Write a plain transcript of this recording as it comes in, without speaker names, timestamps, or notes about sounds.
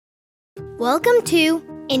Welcome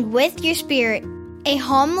to And With Your Spirit, a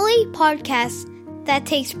homily podcast that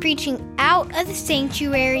takes preaching out of the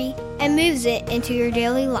sanctuary and moves it into your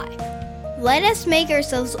daily life. Let us make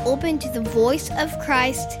ourselves open to the voice of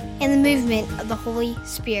Christ and the movement of the Holy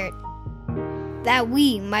Spirit, that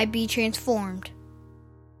we might be transformed.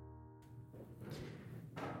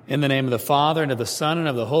 In the name of the Father, and of the Son, and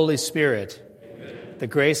of the Holy Spirit, amen. The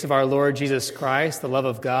grace of our Lord Jesus Christ, the love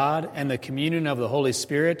of God, and the communion of the Holy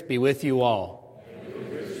Spirit be with you all.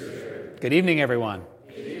 Good evening, everyone.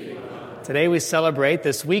 Good evening. Today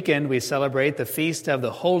this weekend, we celebrate the Feast of the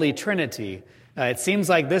Holy Trinity. It seems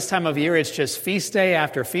like this time of year, it's just feast day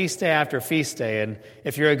after feast day after feast day. And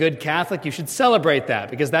if you're a good Catholic, you should celebrate that,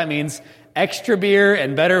 because that means extra beer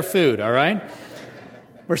and better food, all right?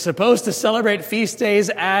 We're supposed to celebrate feast days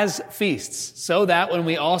as feasts, so that when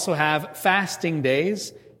we also have fasting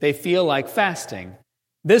days, they feel like fasting.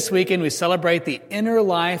 This weekend, we celebrate the inner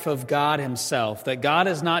life of God Himself, that God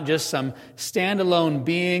is not just some standalone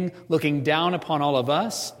being looking down upon all of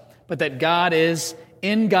us, but that God is,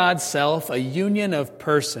 in God's self, a union of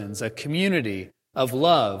persons, a community of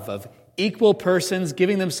love, of equal persons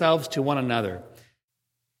giving themselves to one another.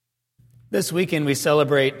 This weekend, we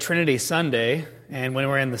celebrate Trinity Sunday, and when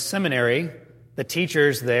we're in the seminary, the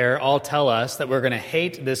teachers there all tell us that we're going to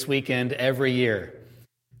hate this weekend every year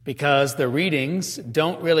because the readings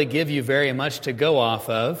don't really give you very much to go off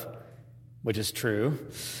of, which is true,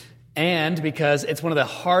 and because it's one of the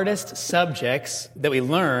hardest subjects that we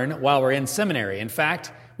learn while we're in seminary. In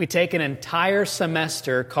fact, we take an entire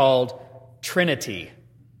semester called Trinity,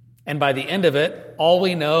 and by the end of it, all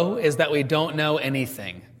we know is that we don't know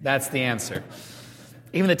anything. That's the answer.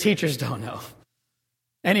 Even the teachers don't know.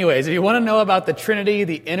 Anyways, if you want to know about the Trinity,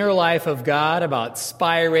 the inner life of God, about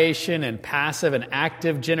spiration and passive and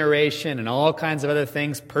active generation and all kinds of other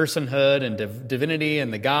things, personhood and divinity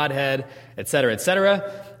and the Godhead,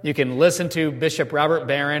 etc., you can listen to Bishop Robert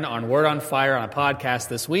Barron on Word on Fire on a podcast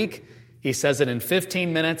this week. He says it in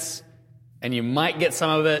 15 minutes, and you might get some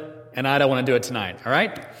of it, and I don't want to do it tonight, all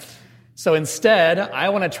right? So instead, I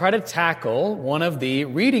want to try to tackle one of the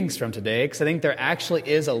readings from today, because I think there actually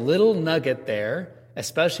is a little nugget there,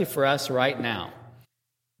 especially for us right now.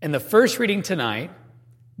 In the first reading tonight,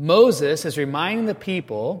 Moses is reminding the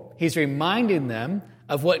people, he's reminding them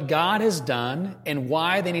of what God has done and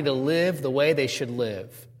why they need to live the way they should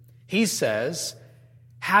live. He says,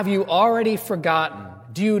 "Have you already forgotten?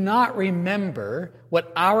 Do you not remember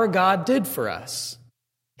what our God did for us?"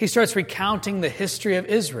 He starts recounting the history of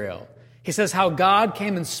Israel. He says how God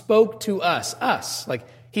came and spoke to us, like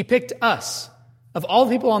He picked us, of all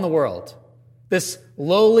the people on the world, this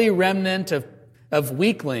lowly remnant of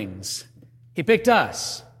weaklings. He picked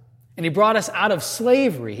us, and He brought us out of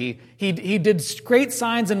slavery. He did great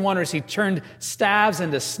signs and wonders. He turned staves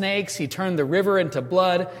into snakes. He turned the river into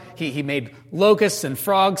blood. He made locusts and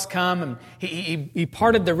frogs come, and he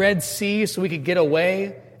parted the Red Sea so we could get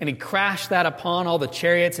away. And He crashed that upon all the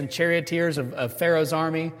chariots and charioteers of Pharaoh's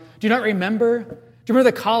army. Do you not remember? Do you remember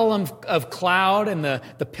the column of cloud and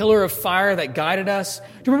the pillar of fire that guided us? Do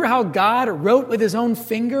you remember how God wrote with His own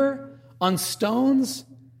finger on stones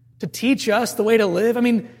to teach us the way to live? I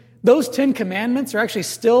mean, those 10 commandments are actually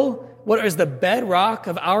still what is the bedrock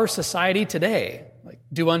of our society today. Like,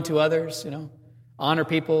 do unto others, honor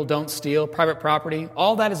people, don't steal, private property.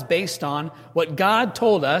 All that is based on what God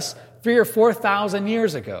told us 3,000 or 4,000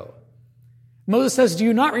 years ago. Moses says, do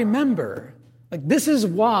you not remember? Like, this is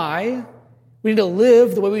why we need to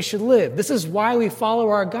live the way we should live. This is why we follow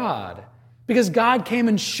our God. Because God came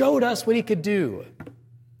and showed us what He could do.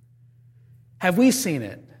 Have we seen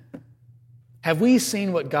it? Have we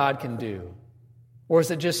seen what God can do? Or is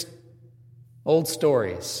it just old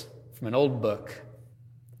stories from an old book?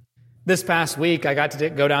 This past week, I got to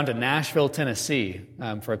go down to Nashville, Tennessee,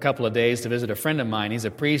 for a couple of days to visit a friend of mine. He's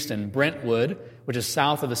a priest in Brentwood, which is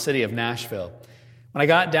south of the city of Nashville. When I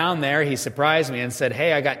got down there, he surprised me and said,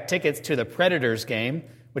 "Hey, I got tickets to the Predators game,"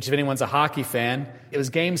 which, if anyone's a hockey fan, it was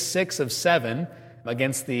game 6 of 7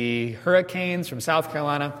 against the Hurricanes from South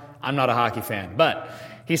Carolina. I'm not a hockey fan, but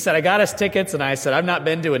he said, "I got us tickets," and I said, "I've not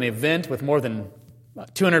been to an event with more than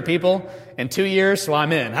 200 people in 2 years, so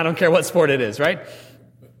I'm in. I don't care what sport it is," right?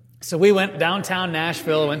 So we went downtown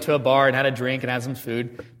Nashville, went to a bar and had a drink and had some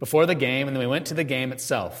food before the game, and then we went to the game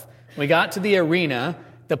itself. When we got to the arena,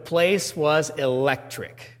 the place was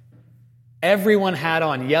electric. Everyone had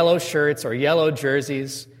on yellow shirts or yellow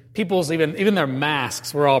jerseys. People's even their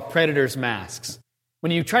masks were all Predators masks.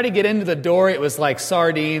 When you try to get into the door, it was like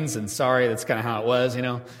sardines, and sorry, that's kind of how it was,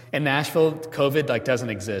 In Nashville, COVID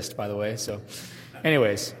doesn't exist, by the way. So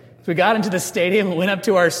anyways, So we got into the stadium and went up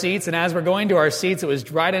to our seats, and as we're going to our seats, it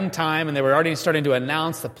was right in time, and they were already starting to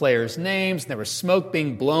announce the players' names, and there was smoke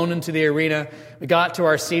being blown into the arena. We got to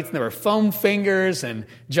our seats, and there were foam fingers and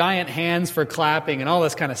giant hands for clapping and all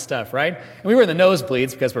this kind of stuff, right? And we were in the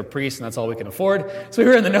nosebleeds because we're priests, and that's all we can afford. So we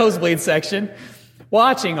were in the nosebleed section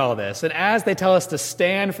watching all this. And as they tell us to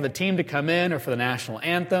stand for the team to come in or for the national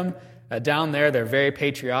anthem, down there, they're very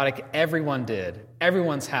patriotic. Everyone did.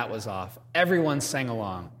 Everyone's hat was off. Everyone sang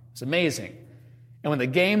along. It's amazing. And when the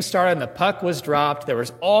game started and the puck was dropped, there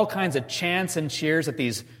was all kinds of chants and cheers that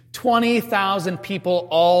these 20,000 people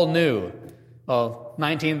all knew. Well,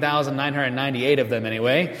 19,998 of them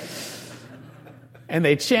anyway. And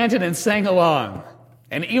they chanted and sang along.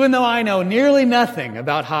 And even though I know nearly nothing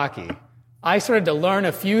about hockey, I started to learn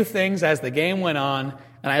a few things as the game went on,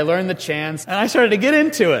 and I learned the chants, and I started to get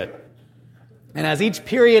into it. And as each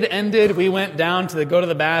period ended, we went down to go to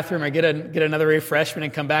the bathroom or get another refreshment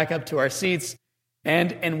and come back up to our seats.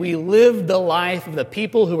 And we lived the life of the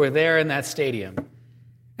people who were there in that stadium.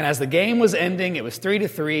 And as the game was ending, it was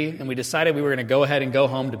 3-3, and we decided we were going to go ahead and go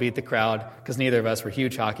home to beat the crowd because neither of us were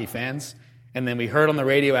huge hockey fans. And then we heard on the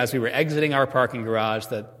radio as we were exiting our parking garage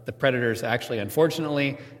that the Predators actually,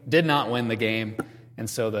 unfortunately, did not win the game. And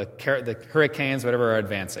so the Hurricanes, whatever, are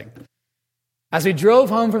advancing. As we drove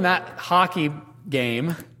home from that hockey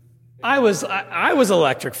game, I was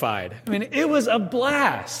electrified. I mean, it was a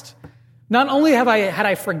blast. Not only had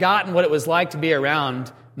I forgotten what it was like to be around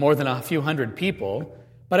more than a few hundred people,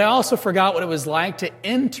 but I also forgot what it was like to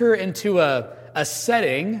enter into a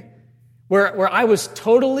setting where I was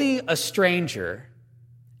totally a stranger,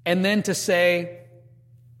 and then to say,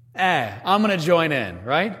 I'm going to join in,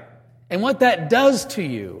 right? And what that does to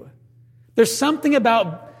you, there's something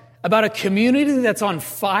about a community that's on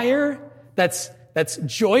fire, that's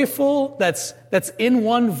joyful, that's in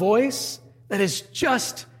one voice, that is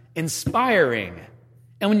just inspiring.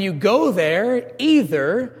 And when you go there,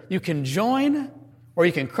 either you can join or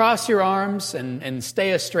you can cross your arms and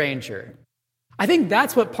stay a stranger. I think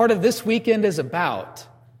that's what part of this weekend is about.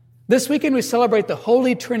 This weekend we celebrate the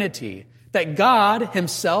Holy Trinity, that God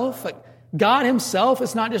Himself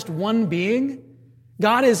is not just one being.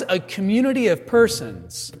 God is a community of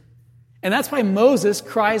persons. And that's why Moses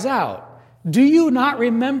cries out, do you not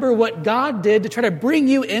remember what God did to try to bring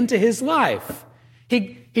you into His life?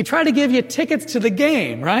 He tried to give you tickets to the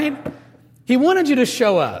game, right? He wanted you to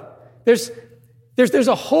show up. There's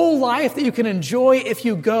a whole life that you can enjoy if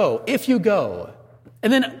you go.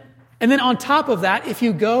 And then on top of that, if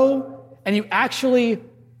you go and you actually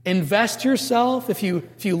invest yourself, if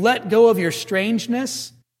you let go of your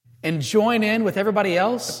strangeness and join in with everybody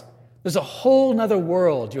else, there's a whole nother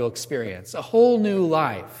world you'll experience, a whole new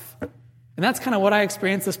life. And that's kind of what I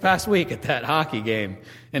experienced this past week at that hockey game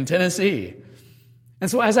in Tennessee. And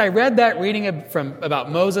so as I read that reading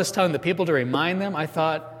about Moses telling the people to remind them, I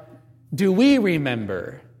thought, do we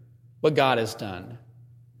remember what God has done?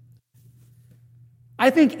 I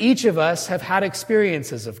think each of us have had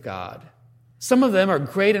experiences of God. Some of them are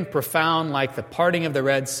great and profound, like the parting of the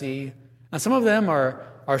Red Sea. And some of them are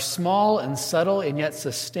small and subtle and yet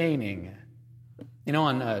sustaining. You know,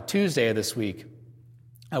 on Tuesday of this week,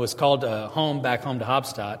 I was called back home to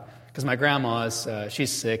Hopstadt, because my grandma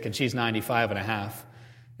she's sick and she's 95 and a half.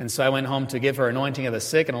 And so I went home to give her anointing of the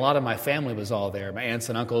sick, and a lot of my family was all there. My aunts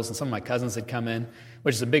and uncles and some of my cousins had come in,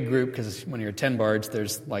 which is a big group because when you're 10 barge,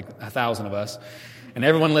 there's like 1,000 of us. And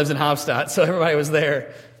everyone lives in Hopstadt, so everybody was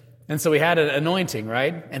there. And so we had an anointing,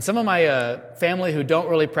 right? And some of my family who don't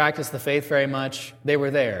really practice the faith very much, they were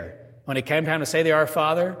there. When it came time to say the Our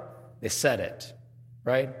Father, they said it,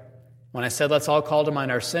 right? When I said, let's all call to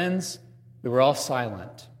mind our sins, we were all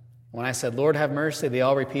silent. When I said, Lord, have mercy, they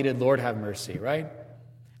all repeated, Lord, have mercy, right?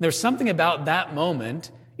 And there's something about that moment,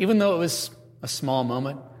 even though it was a small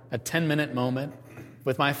moment, a 10-minute moment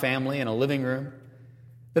with my family in a living room,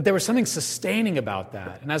 that there was something sustaining about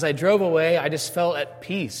that. And as I drove away, I just felt at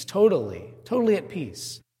peace, totally at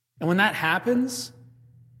peace. And when that happens,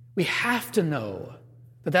 we have to know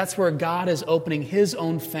that that's where God is opening His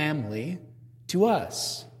own family to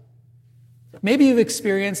us. Maybe you've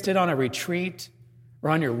experienced it on a retreat or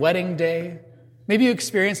on your wedding day. Maybe you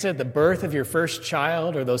experienced it at the birth of your first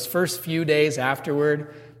child or those first few days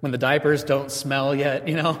afterward when the diapers don't smell yet,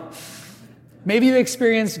 you know. Maybe you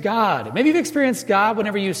experienced God. Maybe you've experienced God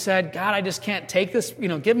whenever you said, God, I just can't take this,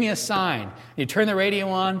 give me a sign. And you turn the radio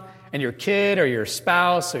on and your kid or your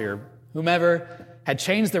spouse or your whomever had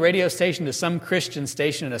changed the radio station to some Christian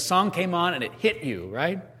station and a song came on and it hit you,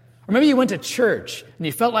 right? Or maybe you went to church and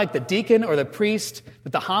you felt like the deacon or the priest,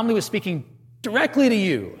 that the homily was speaking directly to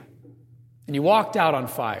you and you walked out on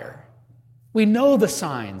fire. We know the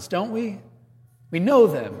signs, don't we? We know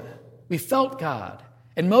them. We felt God.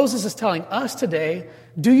 And Moses is telling us today,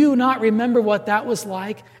 do you not remember what that was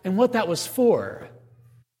like and what that was for?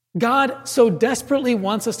 God so desperately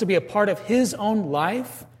wants us to be a part of his own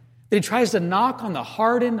life that he tries to knock on the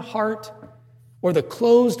hardened heart or the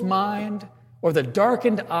closed mind or the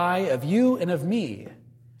darkened eye of you and of me.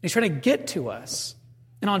 He's trying to get to us.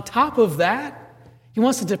 And on top of that, he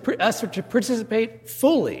wants us to participate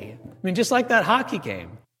fully. I mean, just like that hockey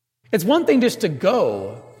game. It's one thing just to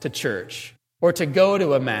go to church or to go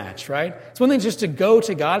to a match, right? It's one thing just to go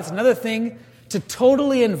to God. It's another thing to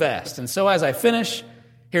totally invest. And so as I finish,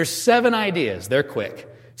 here's 7 ideas. They're quick.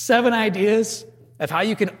 7 ideas of how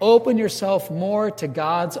you can open yourself more to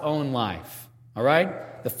God's own life, all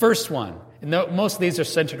right? The first one, and most of these are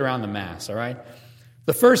centered around the Mass, all right?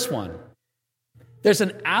 The first one, there's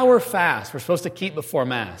an hour fast we're supposed to keep before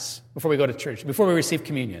Mass, before we go to church, before we receive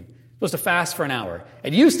communion. We're supposed to fast for an hour.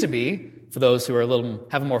 It used to be, for those who are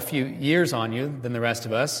have more few years on you than the rest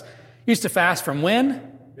of us, used to fast from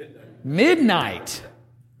when? Midnight.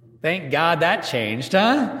 Thank God that changed,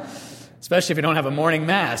 huh? Especially if you don't have a morning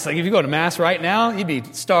Mass. Like if you go to Mass right now, you'd be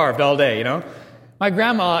starved all day, you know? My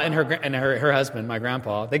grandma and her husband, my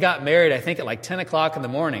grandpa, they got married, I think, at like 10 o'clock in the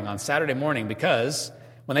morning on Saturday morning because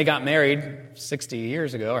when they got married 60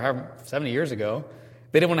 years ago or 70 years ago,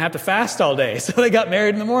 they didn't want to have to fast all day. So they got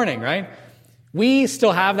married in the morning, right? We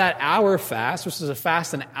still have that hour fast, which is a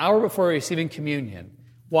fast an hour before receiving communion.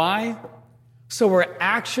 Why? So we're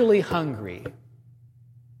actually hungry.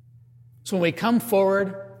 So when we come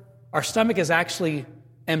forward, our stomach is actually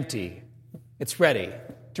empty. It's ready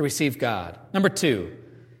to receive God. Number 2,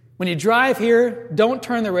 when you drive here, don't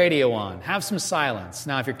turn the radio on. Have some silence.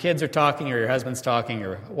 Now, if your kids are talking or your husband's talking or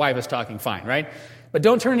your wife is talking, fine, right? But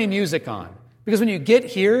don't turn any music on. Because when you get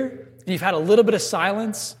here and you've had a little bit of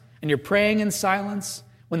silence and you're praying in silence,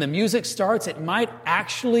 when the music starts, it might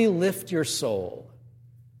actually lift your soul.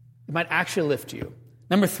 It might actually lift you.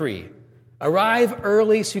 Number 3, arrive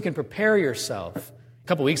early so you can prepare yourself. A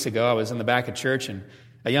couple weeks ago, I was in the back of church, and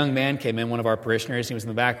a young man came in, one of our parishioners. He was in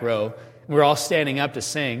the back row, and we were all standing up to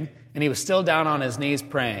sing, and he was still down on his knees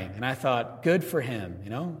praying. And I thought, good for him,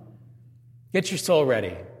 you know? Get your soul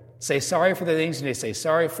ready. Say sorry for the things you need to say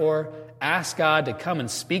sorry for. Ask God to come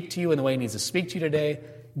and speak to you in the way he needs to speak to you today.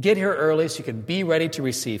 Get here early so you can be ready to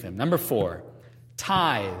receive him. Number 4,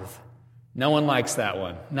 tithe. No one likes that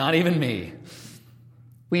one, not even me.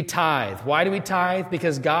 We tithe. Why do we tithe?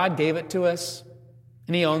 Because God gave it to us,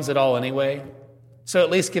 and he owns it all anyway. So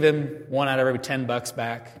at least give him 1 out of every $10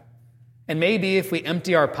 back. And maybe if we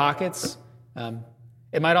empty our pockets,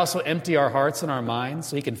 it might also empty our hearts and our minds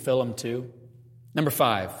so he can fill them too. Number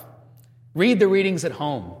 5, read the readings at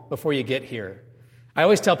home before you get here. I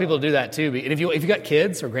always tell people to do that too. And if you got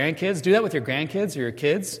kids or grandkids, do that with your grandkids or your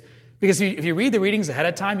kids. Because if you read the readings ahead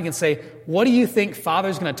of time, you can say, what do you think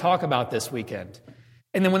Father's going to talk about this weekend?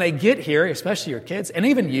 And then when they get here, especially your kids, and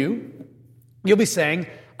even you'll be saying,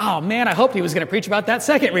 oh man, I hoped he was going to preach about that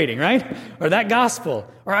second reading, right? Or that gospel.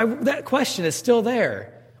 Or that question is still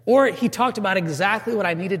there. Or he talked about exactly what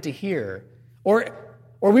I needed to hear. Or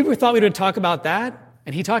we thought we would talk about that,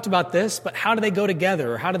 and he talked about this, but how do they go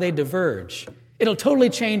together, or how do they diverge? It'll totally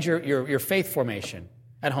change your faith formation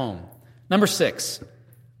at home. Number 6,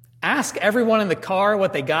 ask everyone in the car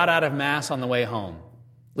what they got out of Mass on the way home.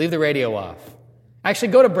 Leave the radio off. Actually,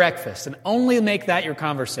 go to breakfast and only make that your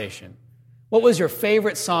conversation. What was your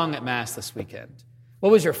favorite song at Mass this weekend?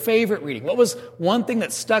 What was your favorite reading? What was one thing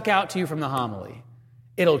that stuck out to you from the homily?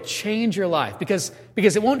 It'll change your life because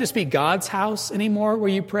it won't just be God's house anymore where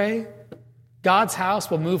you pray. God's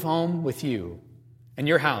house will move home with you, and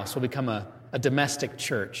your house will become a domestic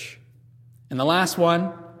church. And the last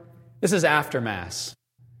one, this is after Mass.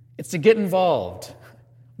 It's to get involved.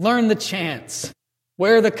 Learn the chants.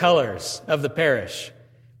 Wear the colors of the parish.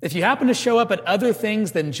 If you happen to show up at other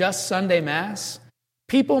things than just Sunday Mass,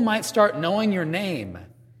 people might start knowing your name.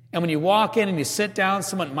 And when you walk in and you sit down,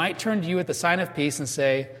 someone might turn to you at the sign of peace and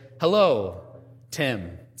say, hello,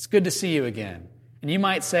 Tim. It's good to see you again. And you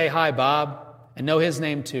might say, hi, Bob, and know his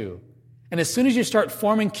name too. And as soon as you start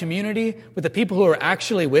forming community with the people who are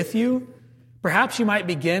actually with you, perhaps you might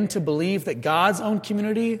begin to believe that God's own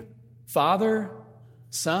community, Father,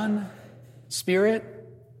 Son, Spirit,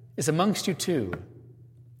 is amongst you too.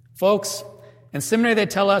 Folks, in seminary they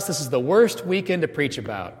tell us this is the worst weekend to preach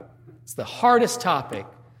about. It's the hardest topic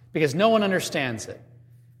because no one understands it.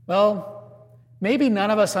 Well, maybe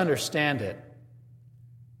none of us understand it.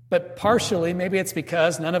 But partially, maybe it's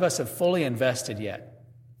because none of us have fully invested yet.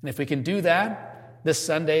 And if we can do that, this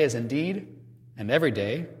Sunday is indeed, and every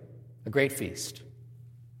day, a great feast.